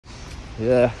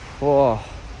Yeah, oh,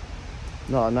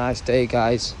 not a nice day,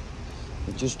 guys.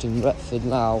 We're just in Retford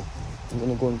now. I'm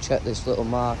gonna go and check this little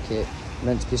market.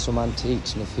 Meant to be some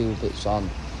antiques and a few bits on.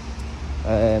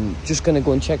 Just gonna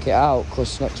go and check it out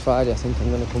because next Friday I think I'm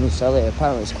gonna come and sell it.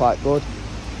 Apparently it's quite good,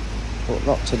 but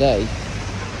not today.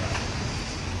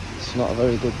 It's not a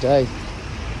very good day.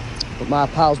 But my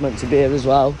pal's meant to be here as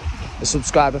well, a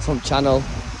subscriber from channel.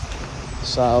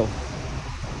 So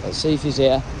let's see if he's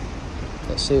here.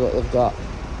 Let's see what they've got.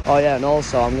 Oh yeah, and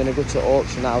also I'm going to go to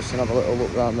auction house and have a little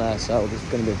look around there, so there's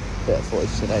going to be a bit of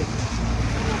footage today.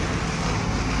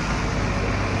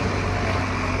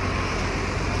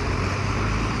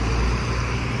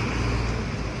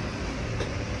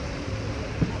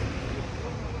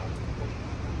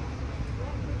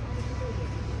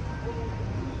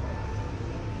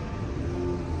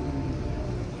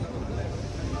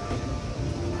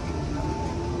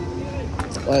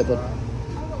 Right, bud.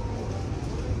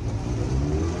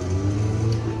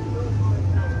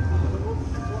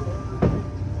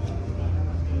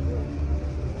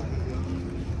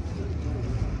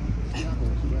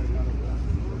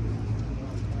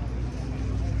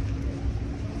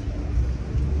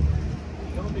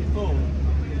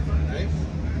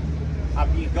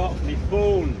 Have you got my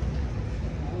phone?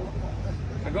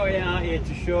 I got it out here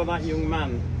to show that young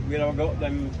man where I got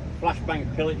them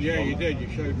flashbang pellets. Yeah, from. you did. You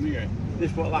showed me it.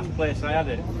 This was the last place I had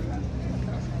it.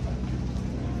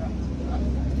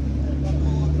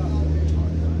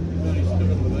 You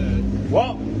stood over there.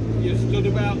 What? You stood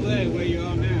about there where you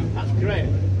are now. That's great.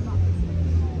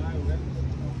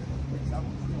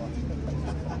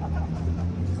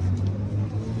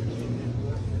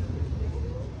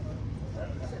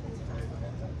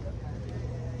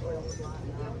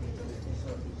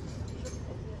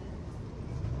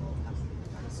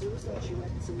 She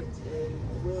went to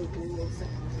World War,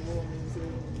 Second War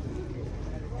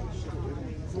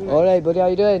Museum. Alright, buddy, how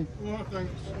you doing? Oh,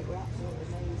 thanks.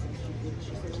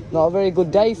 Not a very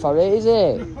good day for it, is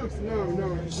it?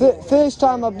 No. First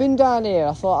time I've been down here,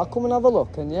 I thought I'd come and have a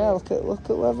look, and yeah, look at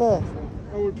weather.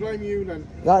 I would blame you then.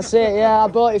 That's it, yeah, I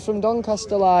bought it from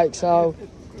Doncaster, like, so.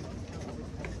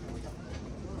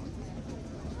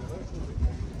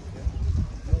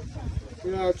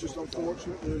 Yeah, it's just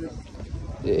unfortunate, really.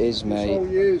 It is, mate. This whole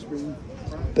year's been.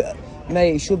 But,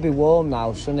 mate, it should be warm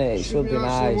now, shouldn't it? It should be That's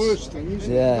nice. the worst thing,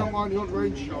 isn't Yeah. it? You don't mind the odd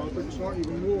rain shower, but it's not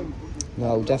even warm.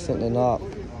 No, definitely not.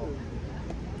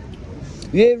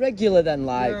 You're regular then,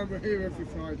 like? Yeah, we're here every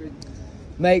Friday.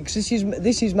 Mate, 'cause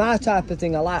this is my type of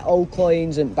thing. I like old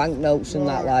coins and banknotes and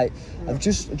that. Like, I've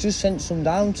just sent some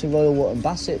down to Royal Wootton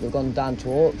Bassett. They've gone down to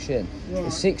auction. Right.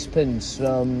 A sixpence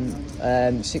from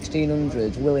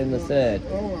 1600s, William III.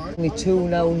 Alright. Only two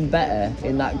known better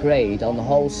in that grade on the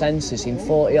whole census in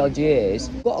 40 odd years.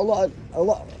 Got a lot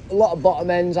of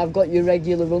bottom ends. I've got your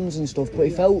regular runs and stuff. But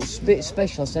if it's a bit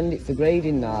special, I send it for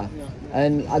grading now. Yeah.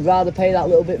 And I'd rather pay that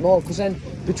little bit more, because then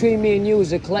between me and you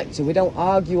as a collector, we don't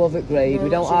argue over grade, No, we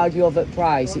don't that's it. argue over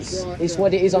price. That's It's right, it's yeah.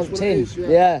 what it is That's on what tin. it is,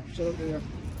 Yeah. Absolutely, yeah.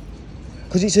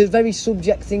 Because it's a very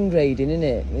subject thing, grading, isn't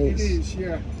it? It is,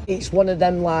 yeah. It's one of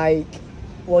them, like,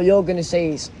 well, you're going to say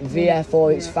it's VF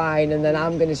or it's Yeah. fine, and then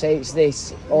I'm going to say it's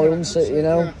this or Yeah, uncertain, that's you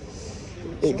know?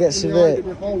 yeah. It gets a Yeah, bit. I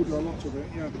behold a lot of it,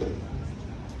 yeah.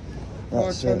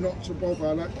 That's I tend it. not to bother.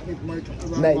 I let people make up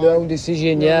their own Make their mind. own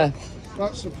decision, yeah.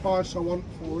 That's the price I want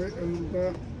for it,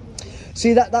 and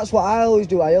See, that's what I always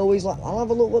do. I always like, I'll have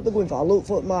a look what they're going for. I'll look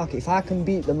for the market. If I can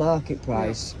beat the market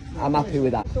price, I'm happy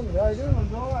with that.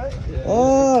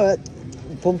 Oh,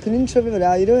 bumping into everybody.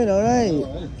 How you doing? All right?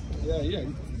 yeah.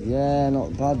 Yeah,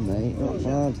 not bad, mate. Not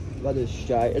bad. Weather's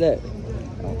shite, isn't it?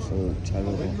 Absolutely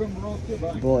terrible.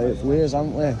 But it's weird,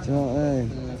 haven't we? Do you know what I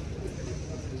mean?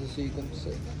 There's a sequence.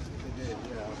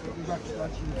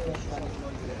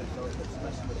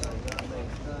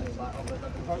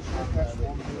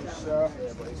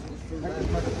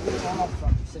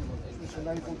 It's a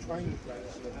naval training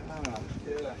place.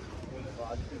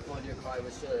 Before your cry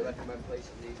was recommend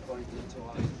placing these points into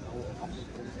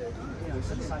we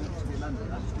said sign up to be a member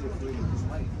and just do it 3 months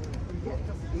late.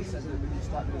 He says that we can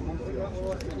start doing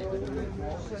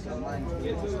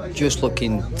monthly. Just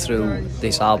looking through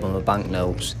this album of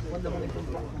banknotes,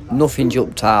 nothing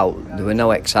jumped out. There were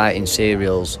no exciting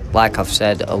serials. Like I've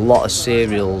said, a lot of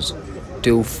serials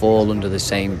do fall under the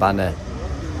same banner.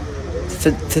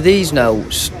 For these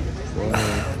notes,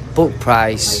 book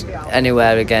price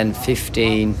anywhere again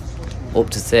 15 up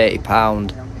to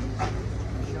 £30,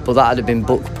 but that'd have been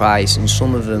book price, and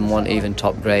some of them weren't even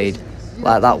top grade.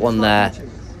 Like that one there,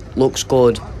 looks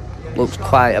good, looks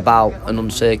quite about and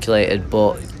uncirculated,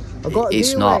 but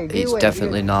It's not. It's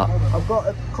definitely not.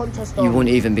 You wouldn't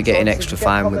even be getting extra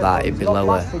fine with that. It'd be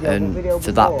lower, and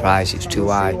for that price, it's too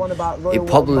high. It'd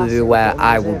probably be where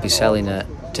I would be selling it,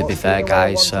 to be fair,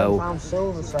 guys. So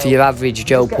for your average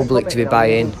Joe public to be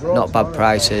buying, not bad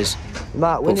prices.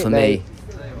 But for me,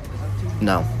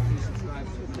 no.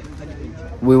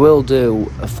 We will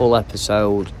do a full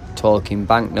episode talking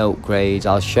banknote grades.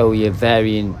 I'll show you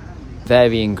varying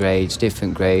grades,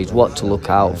 different grades, what to look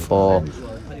out for,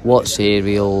 what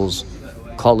serials,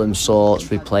 column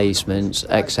sorts, replacements,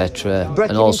 etc.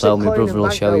 And also my brother will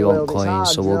show you on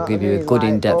coins, so we'll give you a good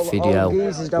in-depth video.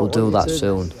 We'll do that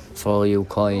soon for all you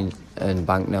coin and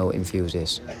banknote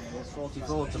enthusiasts.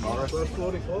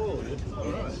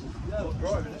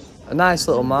 A nice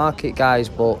little market, guys,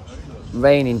 but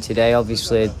raining today,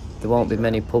 obviously there won't be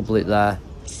many public there.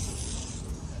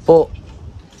 But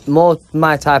more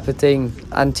my type of thing,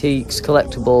 antiques,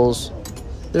 collectibles.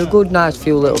 There are a good, nice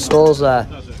few little stores there.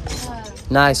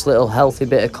 Nice little healthy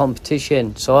bit of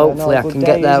competition. So hopefully I can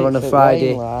get there on a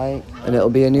Friday and it'll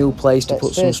be a new place to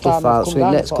put some stuff out. So in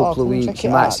the next couple of weeks you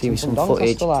might see some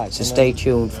footage. So stay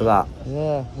tuned for that.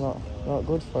 Yeah, not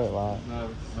good for it, like.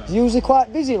 It's usually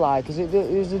quite busy, like. Is it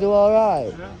usually do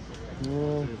alright?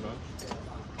 Yeah.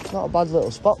 It's not a bad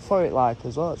little spot for it, like,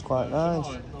 as well. It's quite nice.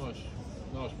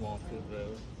 Nice market,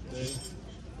 really. There's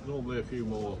normally a few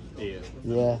more here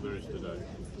yeah. than there is today.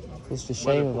 It's the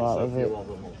shame about it.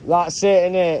 That's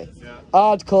it, innit? Yeah.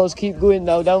 Hardcores keep going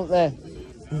though, don't they?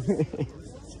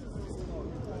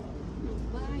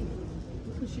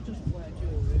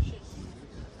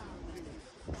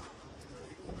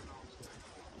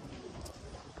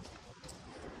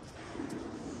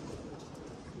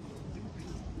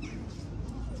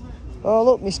 Oh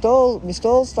look, my stall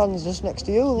stands just next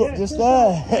to you. Look, yeah, just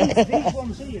there. These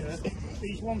ones here,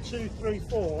 these 1, 2, 3,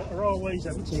 4 are always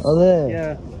empty. Are they?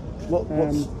 Yeah.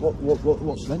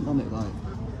 What's rent on it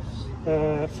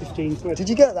like? 15 quid. Did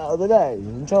you get that other day?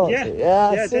 Yeah,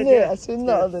 I seen it. I seen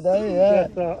that other day. Yeah.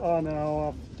 Thought, oh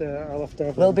no, I'll have to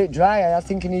have a little bit dry. I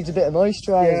think it needs a bit of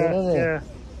moisturising, doesn't it? Yeah.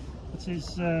 It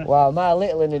is. Wow, my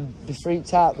little one would be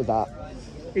freaked out with that.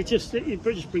 It just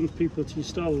brings people to your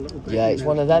stall a little bit. Yeah, it's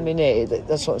one of them, innit?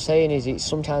 That's what I'm saying, is it's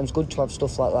sometimes good to have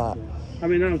stuff like that. I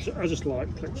mean, I just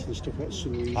like collecting stuff like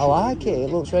some. I like it. It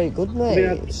looks very good, mate. We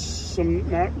had some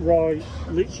Roy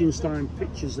Lichtenstein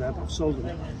pictures there, but I've sold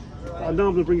them. I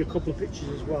normally bring a couple of pictures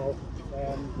as well.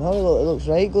 No, it looks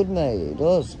very good, mate. It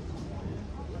does.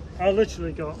 I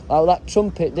literally got. Oh, that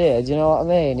trumpet there. Do you know what I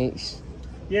mean? It's.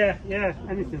 Yeah,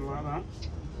 anything like that.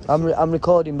 I'm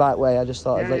recording back way. I just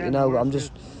thought I'd let you know. I'm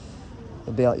just.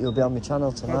 You'll be on my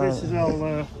channel tonight. Oh, this is all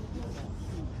the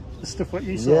stuff what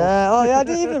you saw. Yeah. Oh yeah, I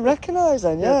didn't even recognise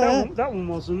them. Yeah. That one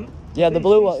wasn't. Yeah, the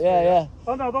blue one. Yeah.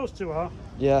 Oh no, those two are.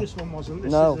 Yeah. This one wasn't.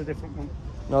 This is a different one.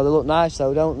 No, they look nice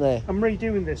though, don't they? I'm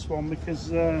redoing this one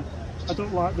because I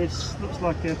don't like this. Looks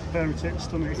like a fairy tale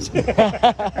stomach.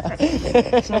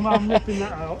 So I'm ripping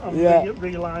that out. I'm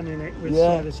relining it with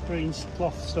some of this green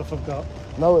cloth stuff I've got.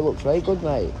 No, it looks very good,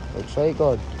 mate. It looks very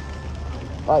good.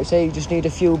 Like I say, you just need a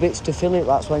few bits to fill it.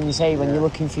 That's when you say when you're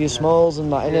looking for your smalls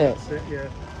and that, innit? That's it, yeah.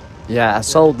 Yeah, I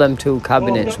sold them 2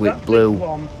 cabinets with blue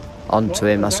onto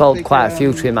him. I sold quite a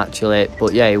few to him actually,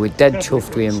 but yeah, he was dead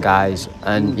chuffed with him, guys.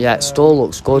 And yeah, stall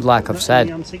looks good, like I've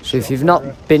said. So if you've not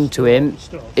been to him,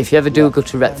 if you ever do go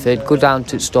to Retford, go down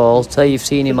to the stall, tell you've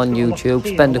seen him on YouTube,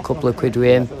 spend a couple of quid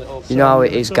with him. You know how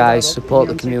it is, guys, support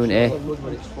the community.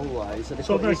 Is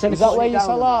that where you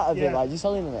sell out of it? Like, you're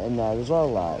selling it in there as well,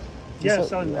 like? Yeah,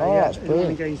 selling there, that's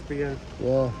brilliant.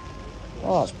 Yeah.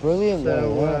 Oh, that's brilliant.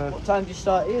 So, what time did you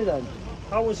start here then?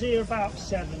 I was here about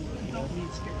 7. You don't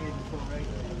need to get here before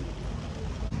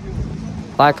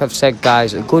 8. Like I've said,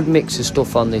 guys, a good mix of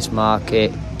stuff on this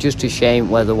market. Just a shame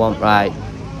weather wasn't right.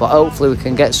 But hopefully we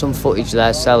can get some footage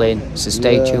there selling, so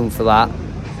stay tuned for that.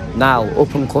 Now,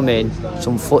 up and coming,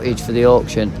 some footage for the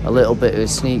auction. A little bit of a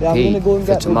sneak peek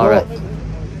for tomorrow.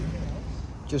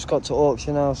 Just got to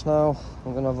auction house now.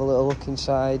 I'm going to have a little look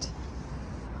inside.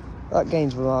 That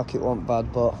Gainsborough market wasn't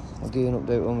bad, but I'll give you an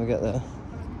update when we get there.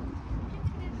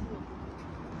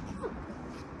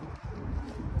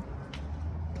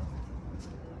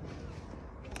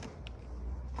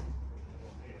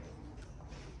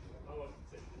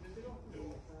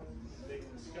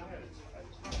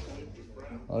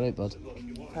 Alright, bud.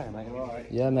 Hey, mate, you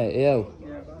alright? Yeah, mate, you?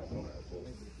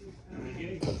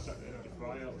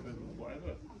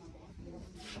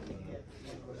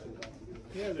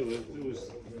 Yeah, there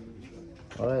was.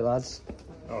 Alright, lads.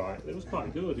 Alright, it was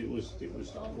quite good. It was. Yeah,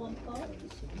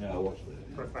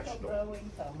 professional.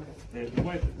 The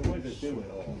way they do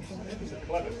it all, it's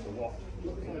clever to watch.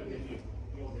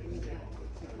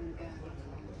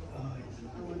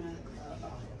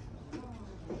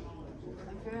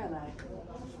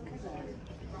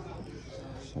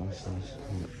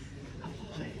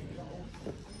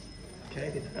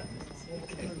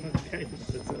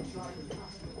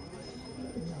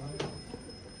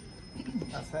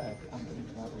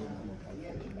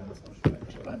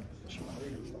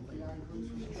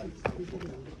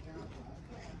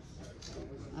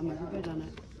 I'm a bit on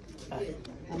it.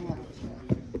 I'm not.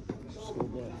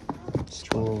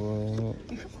 Schoolboy.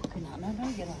 You're fucking out now,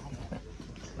 don't you, lad?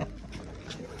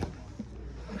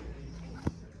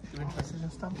 You interested in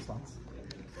stamps, lads?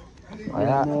 I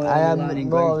am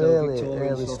more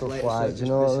early stuff like, do you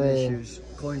know what I mean?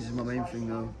 Coins is my main thing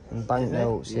though. And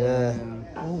banknotes, yeah.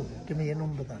 Oh, give me your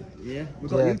number then. Yeah, we've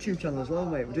got a YouTube channel as well,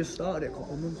 mate. We just started it a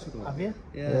couple of months ago. Have you?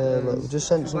 Yeah, look, we just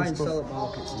sent some buy and sell stuff, at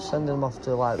markets and send them off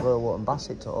to like Royal and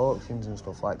Bassett to auctions and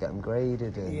stuff, like get them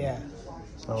graded and Yeah.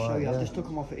 so I'll show like, you. yeah. I've just took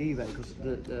them off at eBay because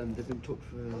they've been took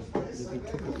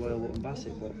at Royal and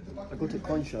Bassett. But I go to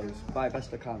coin shows, buy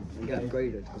best I can, and get them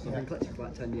graded because I've been collecting for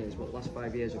like 10 years. But the last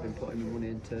 5 years I've been putting my money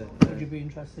into. Would you be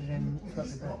interested in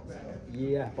Fretty Bits?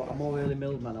 Yeah, but I'm more early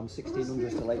milled man. I'm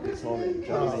 1600s to late Victorian. Do you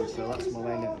know what I mean? So that's my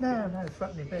main. No,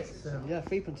 Fretty Bits. Yeah,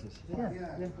 threepences.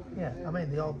 Yeah. I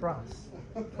mean, the old brass.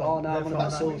 Oh no, I'm on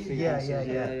about silver feet.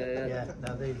 Yeah.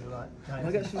 No, these are like.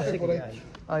 I get some cigarette.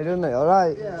 How you doing, mate? All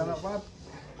right. Yeah, not bad.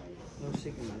 No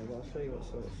cigarette, but I'll show you what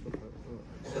sort of stuff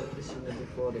I've got. This is the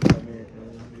before they come here.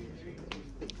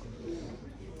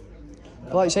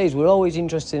 Like I say, we're always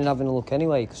interested in having a look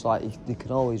anyway, because like there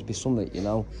can always be something, you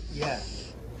know. Yeah.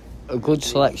 A good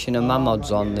selection of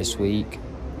mammods on this week.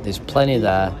 There's plenty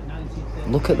there.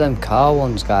 Look at them car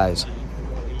ones, guys.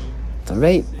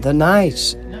 They're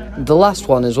nice. The last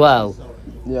one as well.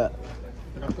 Yeah.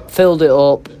 Filled it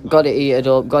up, got it heated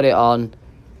up, got it on.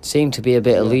 Seemed to be a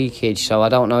bit of leakage, so I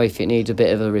don't know if it needs a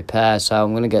bit of a repair, so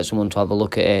I'm going to get someone to have a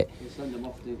look at it.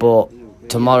 But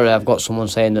tomorrow I've got someone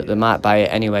saying that they might buy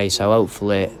it anyway, so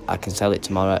hopefully I can sell it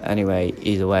tomorrow anyway,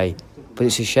 either way. But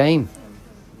it's a shame.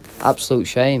 Absolute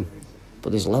shame. But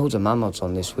there's loads of mammods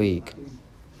on this week.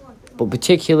 But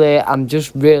particularly, I'm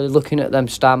just really looking at them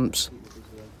stamps.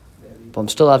 But I'm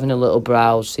still having a little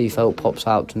browse, see if it pops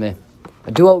out to me. I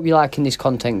do hope you're liking this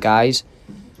content, guys.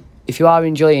 If you are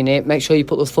enjoying it, make sure you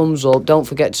put the thumbs up. Don't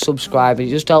forget to subscribe. It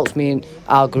just helps me in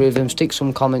algorithm. Stick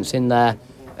some comments in there.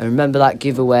 And remember that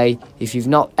giveaway. If you've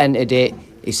not entered it,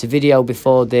 it's a video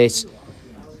before this.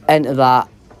 Enter that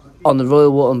on the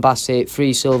Royal Wootton Bassett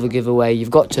free silver giveaway.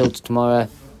 You've got till tomorrow.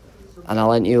 And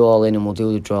I'll enter you all in and we'll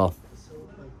do the draw.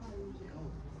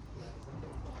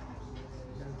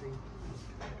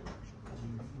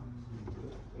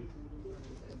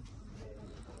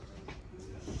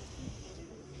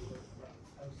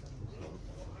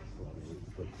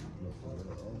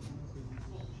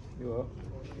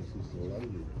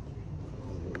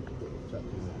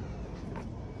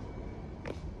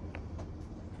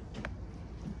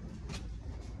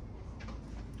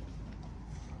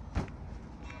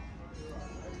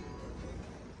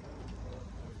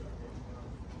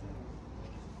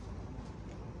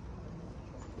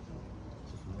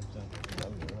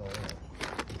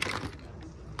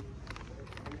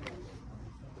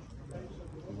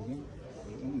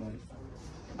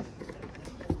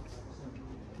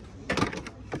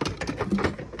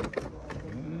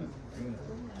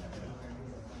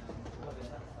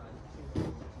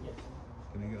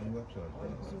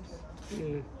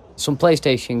 Some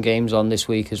PlayStation games on this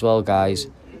week as well, guys.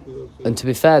 And to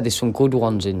be fair, there's some good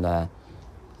ones in there.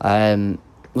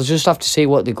 We'll just have to see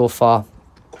what they go for.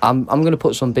 I'm going to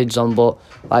put some bids on, but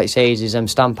like it says, there's them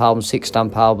stamp albums, 6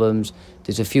 stamp albums.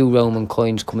 There's a few Roman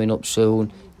coins coming up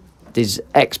soon. There's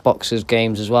Xboxers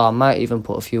games as well. I might even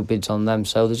put a few bids on them.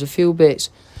 So there's a few bits.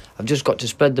 I've just got to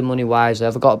spread the money wisely.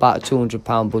 I've got about a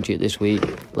 £200 budget this week.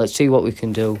 Let's see what we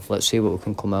can do. Let's see what we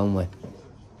can come home with.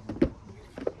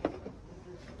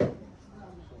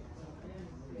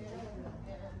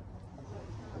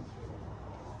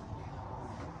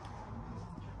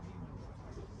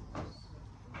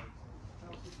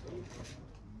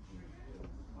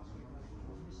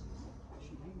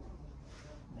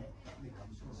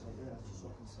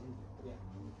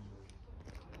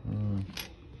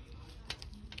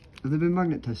 Have they been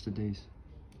magnet tested, these?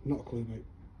 Not a clue, mate.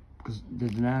 Because they're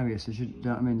denarius, they should, you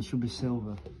know what I mean, they should be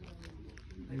silver.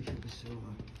 They should be silver.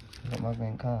 You got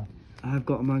magnet car? I have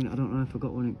got a magnet, I don't know if I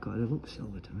got one, they look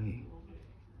silver to me.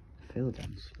 Field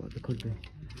dance, what they could be.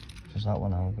 Just that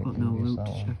one, I'll get Got no loop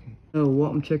to check it. No,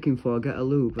 what I'm checking for, I get a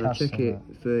loop, and I check it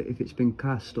for if it's been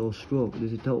cast or struck.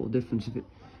 There's a total difference.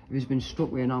 If it's been stuck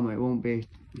with an hammer, it won't be.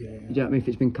 Yeah. You know what I mean? If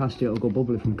it's been casted, it'll go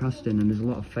bubbly from casting, and there's a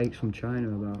lot of fakes from China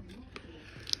about.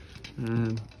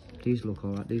 These look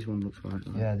alright. These one looks right.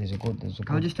 Yeah, these are good.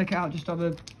 Can I just take it out? Just have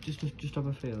a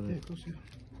feel of it. Yeah, of course,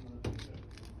 yeah.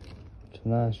 It's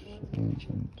nice,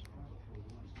 ancient.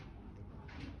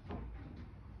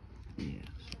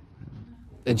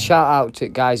 And shout out to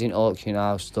guys in Auction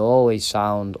House. They're always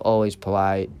sound, always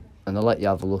polite, and they'll let you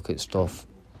have a look at stuff.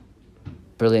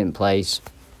 Brilliant place.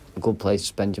 A good place to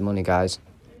spend your money, guys.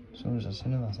 As soon as I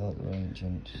seen them, I thought they were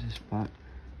ancient. This back.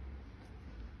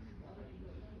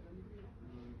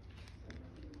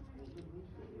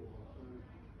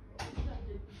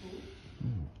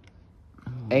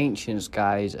 Ancients,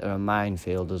 guys, are a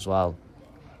minefield as well.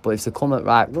 But if they come at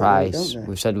right price,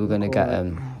 we've said we're going to get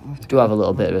them. Do have a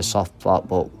little bit of a soft spot,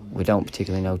 but we don't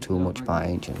particularly know too much about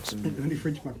ancients. Only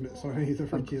fridge magnets, sorry, the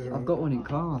fridges are I've got one in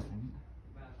car, I think.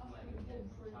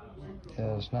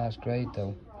 Yeah, it's nice grade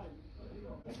though.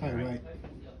 Oh, right.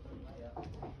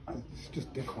 It's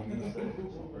just dick on, isn't it?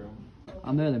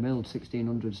 I'm early milled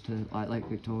 1600s to like Lake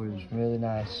Victoria's. Really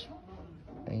nice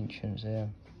ancients here.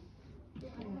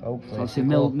 Hopefully, So obviously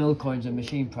mill coins and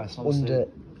machine press. Obviously, under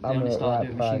they only hammer at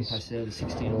started right doing machine price, press here,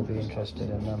 the we'll be 1600s. interested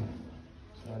in them.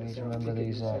 So I need to remember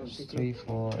these lots. 3,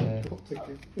 4,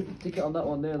 8, Ticket on that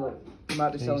one there, look. You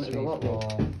might be 3, selling it 3, a lot, 4, look.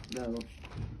 There, look.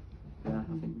 Yeah, I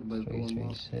think the both 3, one 3,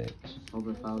 more. 6,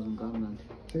 Over 1,000 grand then.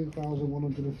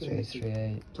 2,150. 3, 3,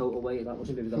 8. Total weight, that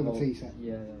must be the For the whole. tea set.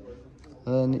 Yeah.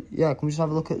 And yeah, can we just have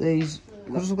a look at these?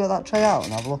 Can we just get that tray out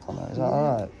and have a look on it? Is that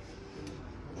alright?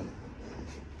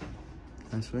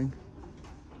 Nice ring.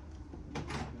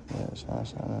 Yeah, it's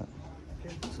nice, isn't it?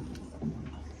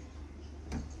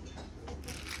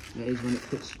 It is when it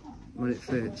fits. When it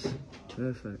fits,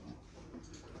 perfect.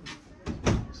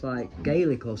 It's like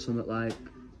Gaelic or something like.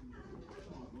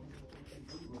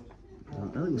 I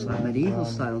don't know. It looks like medieval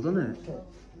style, doesn't it?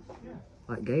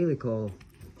 Like Gaelic or.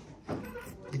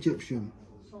 Egyptian.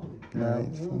 No.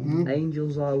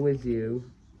 Angels are with you,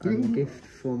 and a gift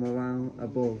from around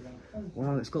above.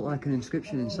 Wow, it's got like an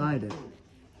inscription inside it.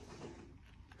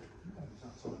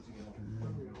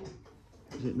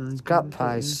 Is it 9 Scrap carat?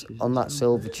 price Yeah, on that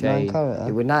silver chain, 9 carat,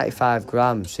 it was 95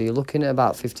 grams, so you're looking at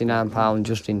about £59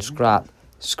 just in scrap.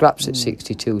 Scrap's at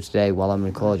 62 today while I'm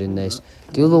recording this.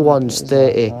 The other one's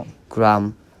 30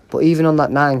 gram, but even on that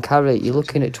 9 carat, you're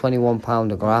looking at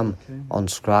 £21 a gram on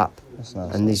scrap. That's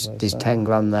nice. And there's 10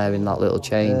 gram there in that little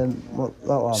chain. What,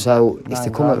 that one? So if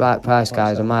they come at right price,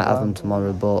 guys, I might have them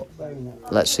tomorrow, but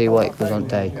let's see what it goes on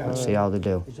day. Let's see how they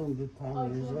do. It's £100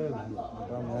 reserve.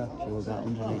 Yeah, so we'll get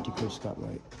 180 quid scrap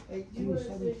rate.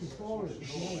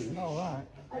 All right.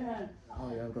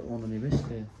 Oh yeah, I've got one on your wrist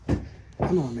here.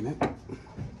 Hang on a minute.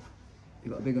 You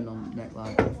got a big one on neck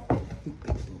like.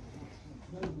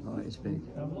 Oh, it's big.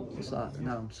 What's that? An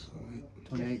ounce?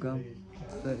 28 gram?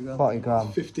 30 gram? 40 gram.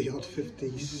 50 odd,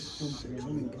 56, I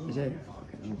think. Is it?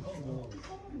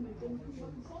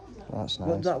 That's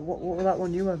What nice. that? What was that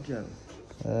one you have, Joe?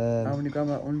 How Um, many gram?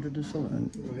 Like 100 or something?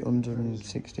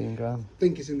 116 gram. I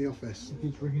think it's in the office.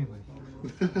 He's ringing me.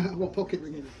 What pocket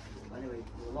ringing? Anyway,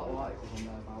 there's a lot of articles on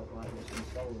there about like what's been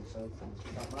stolen, so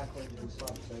that microwave and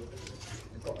slab, so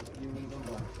they've got a unique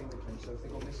number like fingerprint, so if they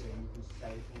go missing, you can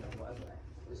say, you know, whatever.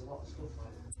 There's a lot of stuff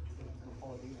like you can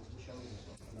follow these to show you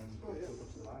stuff, and then go to the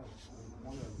file.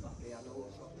 One of them, yeah, I know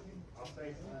what's up.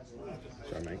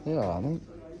 Sorry, mate. Yeah, I think.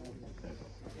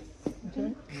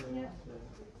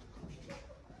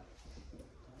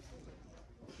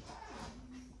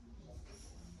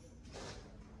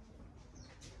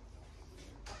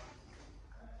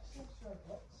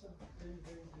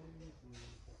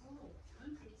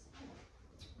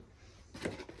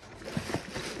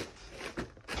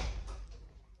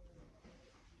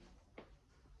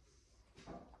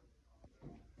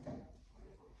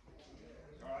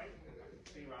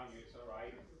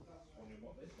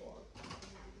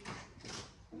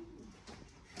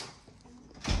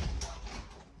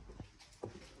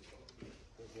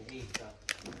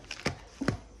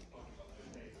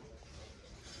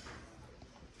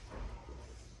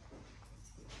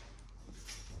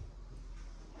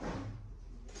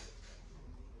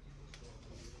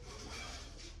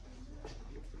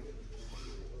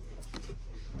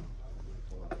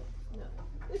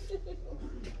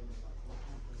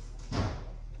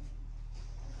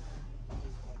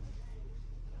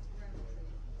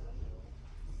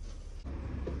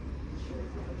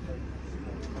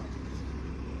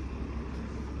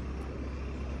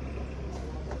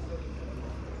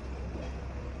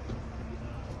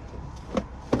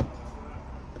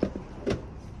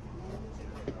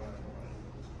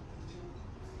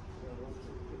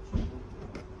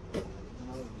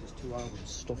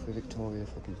 Stuffy Victoria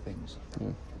fucking things.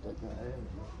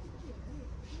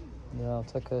 Yeah, I'll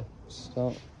take a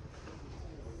start.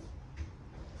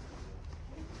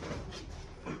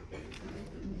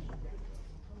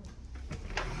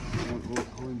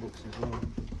 Coin books as well.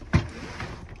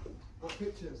 What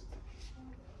pictures?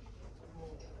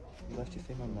 You left your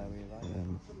thing on there, were you right?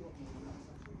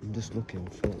 I'm just looking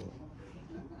for.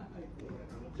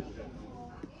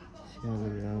 See how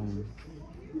they're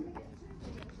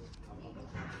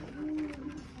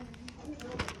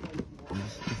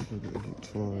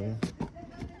Victoria.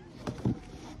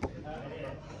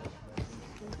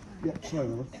 Yeah, sorry,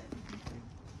 love.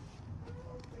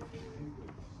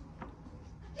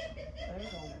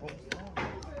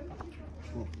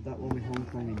 What, that one with Hong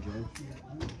Kong in Joe?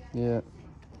 Yeah.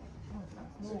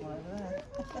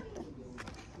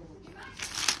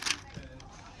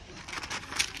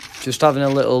 Just having a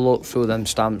little look through them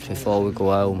stamps before we go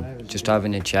home. Just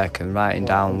having a check and writing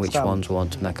down which ones we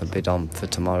want to make a bid on for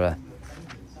tomorrow.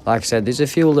 Like I said, there's a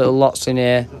few little lots in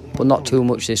here, but not too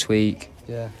much this week.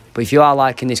 Yeah. But if you are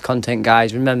liking this content,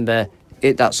 guys, remember,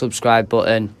 hit that subscribe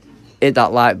button, hit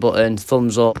that like button,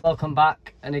 thumbs up. Welcome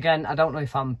back. And again, I don't know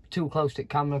if I'm too close to the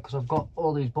camera because I've got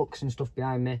all these books and stuff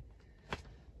behind me.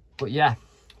 But yeah,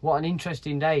 what an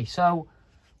interesting day. So,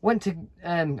 went to,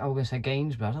 I was going to say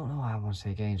Gainsborough. I don't know why I want to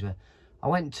say Gainsborough. I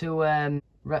went to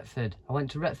Retford. I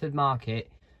went to Retford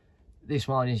Market this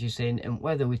morning, as you've seen, and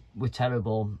weather were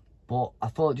terrible. But I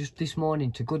thought just this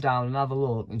morning to go down and have a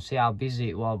look and see how busy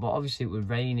it was. But obviously it was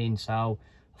raining, so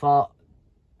I thought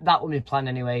that was my plan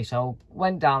anyway. So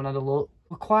went down, had a look.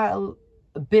 There were quite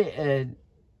a bit of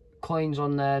coins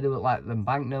on there. There were like the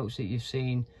banknotes that you've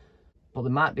seen. But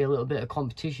there might be a little bit of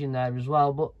competition there as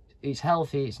well. But it's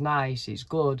healthy, it's nice, it's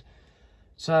good.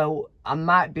 So I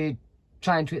might be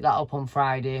trying to hit that up on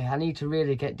Friday. I need to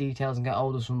really get details and get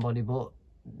hold of somebody, but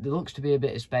there looks to be a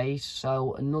bit of space.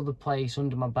 So another place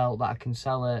under my belt that I can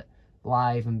sell it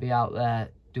live and be out there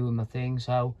doing my thing.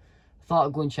 So I thought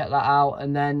I'd go and check that out.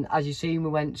 And then, as you see, we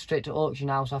went straight to auction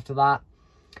house after that.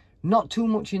 Not too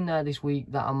much in there this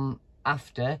week that I'm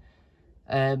after.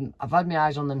 I've had my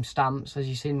eyes on them stamps. As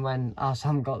you seen when our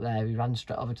Sam got there, he ran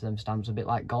straight over to them stamps, a bit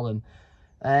like Gollum.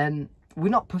 We're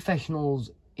not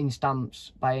professionals in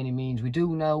stamps by any means. We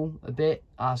do know a bit.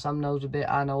 Our Sam knows a bit,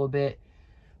 I know a bit.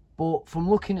 But from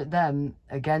looking at them,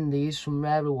 again, there is some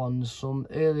rarer ones, some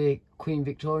early Queen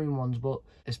Victorian ones, but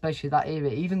especially that era,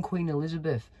 even Queen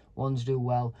Elizabeth ones do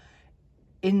well.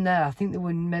 In there, I think there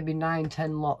were maybe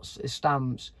 9-10 lots of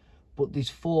stamps, but there's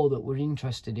 4 that we're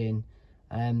interested in.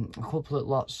 A couple of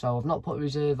lots, so I've not put a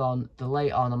reserve on. The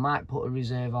later on, I might put a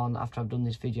reserve on after I've done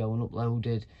this video and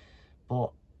uploaded,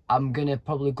 but I'm gonna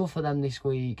probably go for them this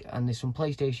week. And there's some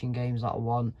PlayStation games that I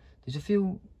want. There's a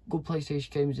few good PlayStation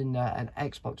games in there and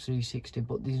Xbox 360,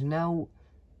 but there's no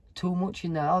too much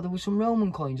in there. Oh, there were some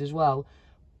Roman coins as well,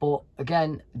 but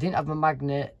again, didn't have a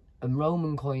magnet. And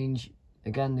Roman coins,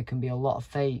 again, there can be a lot of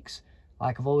fakes.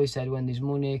 Like I've always said, when there's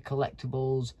money,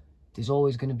 collectibles, there's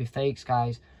always going to be fakes,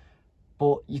 guys.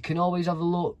 But you can always have a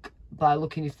look by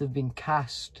looking if they've been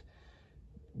cast.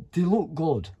 They look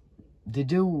good. They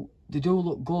do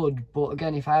look good. But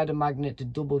again, if I had a magnet to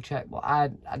double check, but I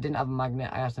didn't have a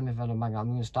magnet. I asked them if I had a magnet. I'm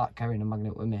going to start carrying a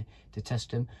magnet with me to test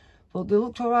them. But they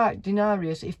looked alright,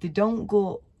 denarius. If they don't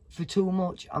go for too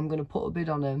much, I'm going to put a bid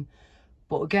on them.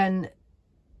 But again,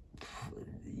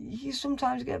 you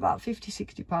sometimes get about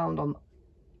 £50–60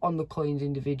 on the coins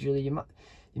individually. You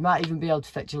might even be able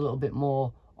to fetch a little bit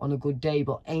more on a good day,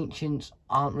 but ancients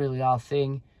aren't really our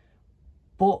thing.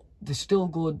 But they're still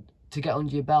good to get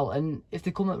under your belt, and if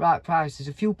they come at right price, there's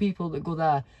a few people that go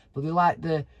there, but they like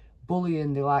the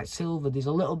bullion, they like silver. There's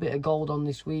a little bit of gold on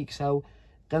this week, so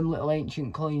them little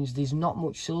ancient coins, there's not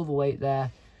much silver weight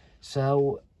there,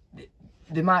 so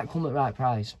they might come at right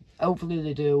price. Hopefully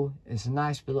they do. It's a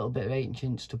nice little bit of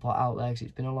ancients to put out there, because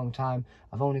it's been a long time.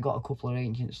 I've only got a couple of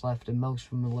ancients left, and most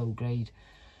from the low grade.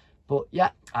 But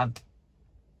yeah,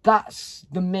 that's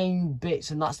the main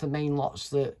bits, and that's the main lots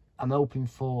that I'm hoping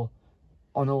for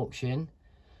on auction.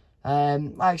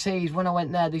 Like I say, when I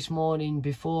went there this morning,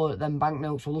 before them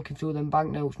banknotes, were looking through them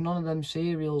banknotes, none of them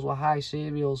serials were high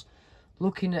serials.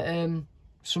 Looking at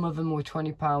some of them were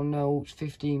 £20 notes,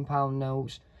 £15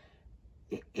 notes.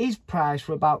 His price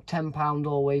were about £10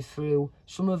 all the way through.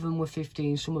 Some of them were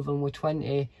 15, some of them were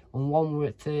 20, and one were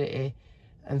at 30.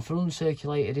 And for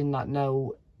uncirculated in that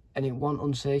note, and it wasn't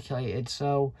uncirculated,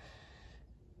 so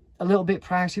a little bit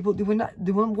pricey, but they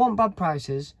weren't bad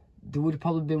prices. They would have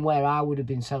probably been where I would have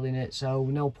been selling it, so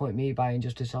no point me buying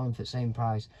just to sell them for the same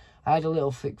price. I had a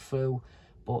little flick through,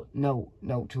 but no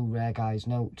too rare, guys.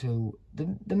 No too.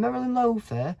 The Marilyn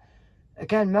Loafer,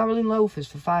 Again, Marilyn loafers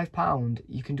for £5,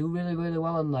 you can do really, really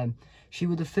well on them. She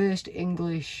was the first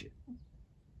English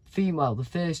female, the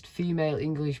first female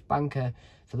English banker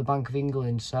for the Bank of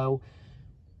England. So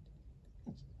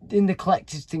in the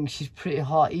collector's thing, she's pretty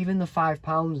hot. Even the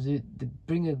 £5, they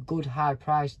bring a good high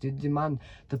price to demand.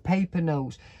 The paper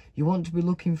notes, you want to be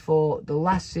looking for the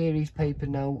last series paper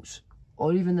notes,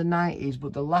 or even the 90s,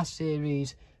 but the last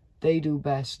series, they do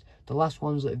best. The last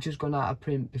ones that have just gone out of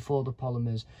print before the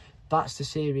polymers. That's the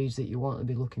series that you want to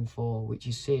be looking for, which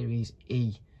is series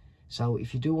E. So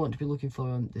if you do want to be looking for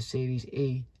them, the series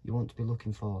E you want to be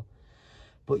looking for.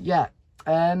 But yeah,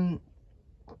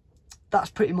 that's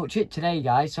pretty much it today,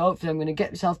 guys. So hopefully I'm going to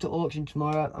get myself to auction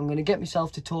tomorrow. I'm going to get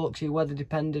myself to Torksey, weather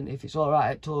dependent. If it's all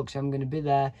right at Torksey, I'm going to be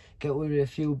there, get rid of a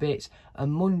few bits.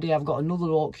 And Monday I've got another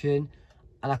auction,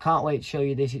 and I can't wait to show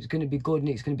you this. It's going to be good and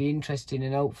it's going to be interesting,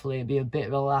 and hopefully it'll be a bit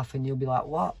of a laugh and you'll be like,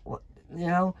 what? You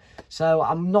know? So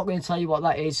I'm not going to tell you what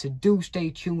that is, so do stay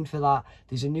tuned for that.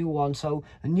 There's a new one, so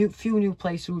few new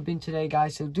places we've been today,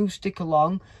 guys, so do stick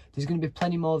along. There's going to be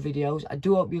plenty more videos. I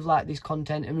do hope you've liked this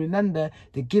content, and remember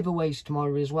the giveaways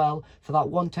tomorrow as well for that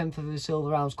 1/10 of a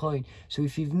silver ounce coin. So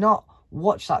if you've not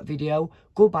watched that video,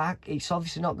 go back. It's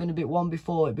obviously not going to be one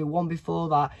before, it'll be one before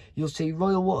that. You'll see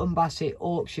Royal Wootton Bassett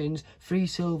auctions, free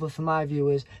silver for my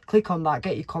viewers. Click on that,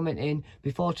 get your comment in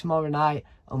before tomorrow night,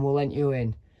 and we'll let you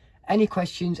in. Any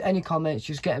questions, any comments,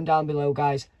 just get them down below,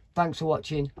 guys. Thanks for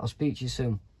watching. I'll speak to you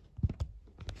soon.